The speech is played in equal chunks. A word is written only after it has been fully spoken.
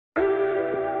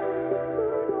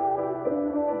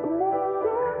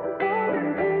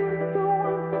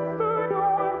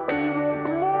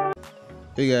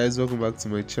Hey guys, welcome back to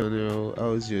my channel.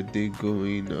 How's your day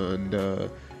going?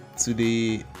 And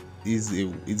today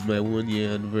is my 1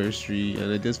 year anniversary,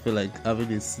 and I just feel like having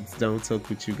a sit down talk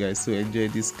with you guys. So enjoy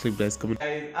this clip that's coming.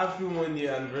 Happy 1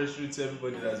 year anniversary to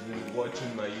everybody that's been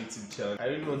watching my YouTube channel. I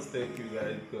really want to thank you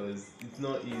guys because it's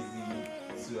not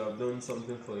easy to have done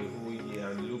something for a whole year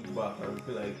and look back and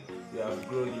feel like you have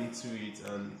grown into it,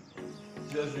 and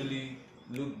just really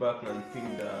look back and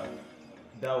think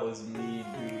that was me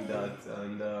doing that,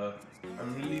 and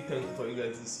I'm really thankful for you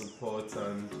guys' support,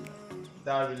 and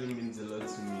that really means a lot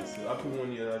to me. So happy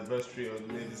 1 year anniversary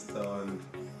of Lady Star. And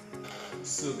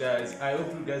so guys, I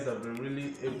hope you guys have been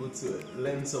really able to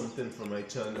learn something from my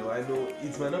channel. I know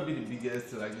it might not be the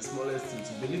biggest, like the smallest thing.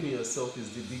 To believe in yourself is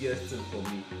the biggest thing for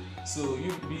me. So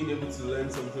you being able to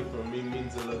learn something from me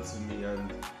means a lot to me,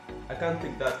 and I can't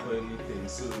take that for anything.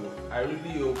 So I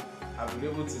really hope I've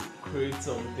been able to create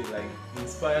something, like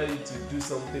inspire you to do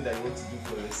something that you want to do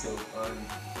for yourself.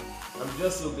 And I'm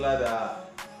just so glad that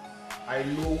I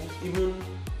know even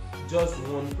just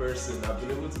one person, I've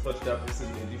been able to touch that person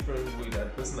in a different way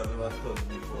that person I've ever thought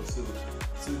before. So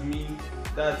to me,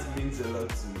 that means a lot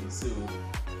to me. So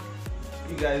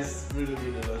you guys really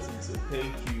mean a lot to me. So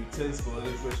thank you. Thanks for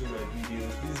always watching my videos.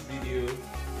 This video is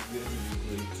going to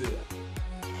be great too.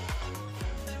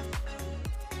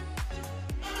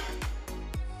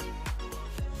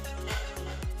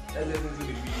 Let's get into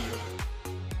the video.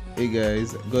 Hey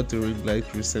guys, I got a ring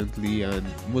light recently, and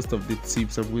most of the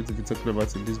tips I'm going to be talking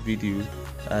about in this video,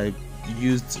 I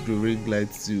used the ring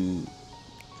light to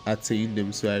attain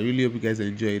them. So I really hope you guys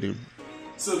enjoy them.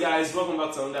 So guys, welcome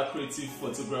back to another creative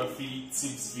photography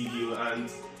tips video,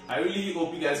 and I really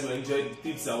hope you guys will enjoy the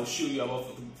tips I will show you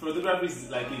about photography. Is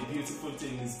like a beautiful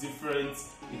thing. It's different.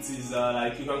 It is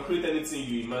like you can create anything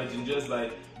you imagine just by.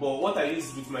 But what I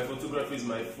use with my photography is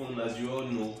my phone, as you all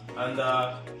know. And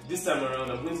this time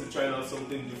around, I'm going to try out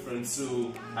something different.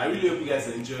 So I really hope you guys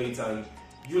enjoy it, and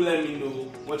you let me know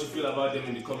what you feel about them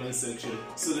in the comment section.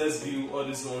 So let's view all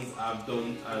these ones I've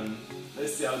done and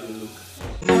let's see how they look.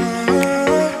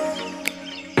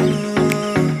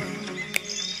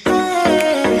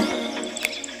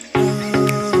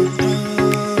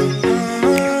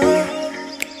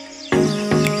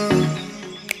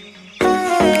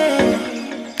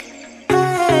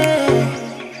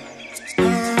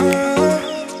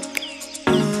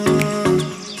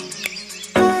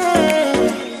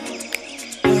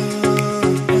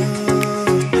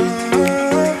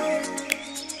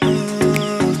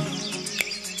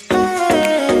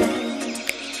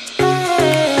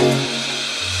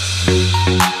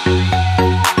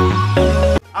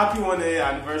 Happy 1 year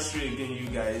anniversary again, you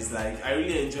guys. Like, I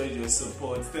really enjoyed your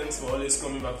support. Thanks for always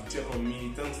coming back to check on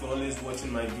me. Thanks for always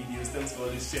watching my videos. Thanks for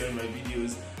always sharing my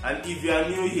videos. And if you are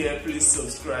new here, please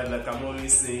subscribe. Like I'm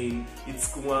always saying,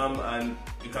 it's Kwam, and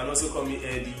you can also call me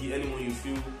Eddie. Anyone you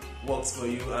feel works for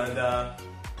you. And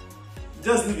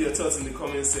just leave your thoughts in the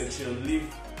comment section. Leave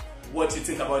what you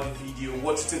think about the video,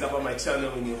 what you think about my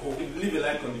channel in your whole. Leave a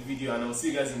like on the video, and I'll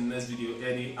see you guys in the next video.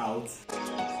 Eddie out.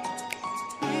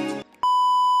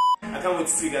 I can't wait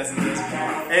to see you guys in the next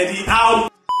video. Eddie out!